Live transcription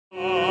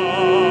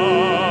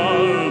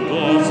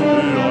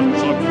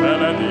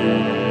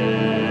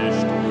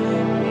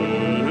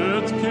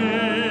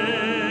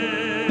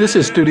This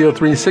is Studio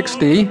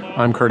 360.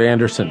 I'm Kurt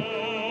Andersen.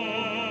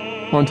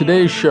 On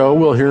today's show,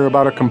 we'll hear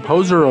about a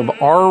composer of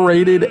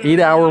R-rated,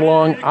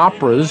 8-hour-long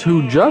operas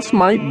who just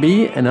might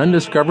be an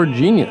undiscovered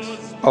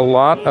genius. A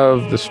lot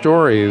of the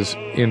stories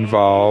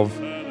involve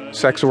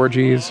sex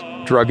orgies,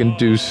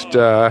 drug-induced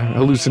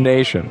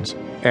hallucinations,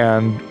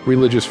 and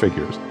religious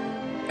figures.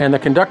 And the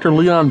conductor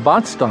Leon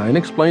Botstein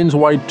explains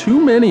why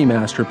too many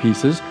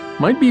masterpieces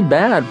might be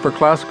bad for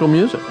classical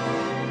music.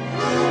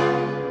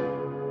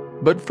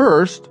 But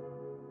first,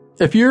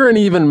 if you're an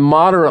even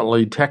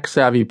moderately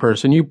tech-savvy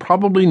person, you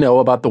probably know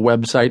about the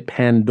website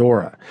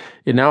Pandora.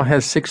 It now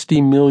has 60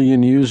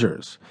 million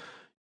users.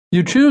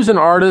 You choose an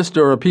artist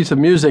or a piece of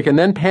music, and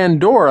then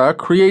Pandora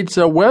creates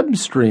a web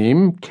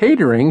stream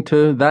catering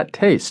to that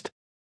taste.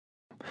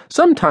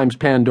 Sometimes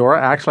Pandora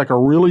acts like a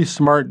really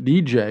smart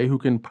DJ who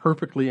can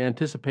perfectly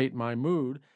anticipate my mood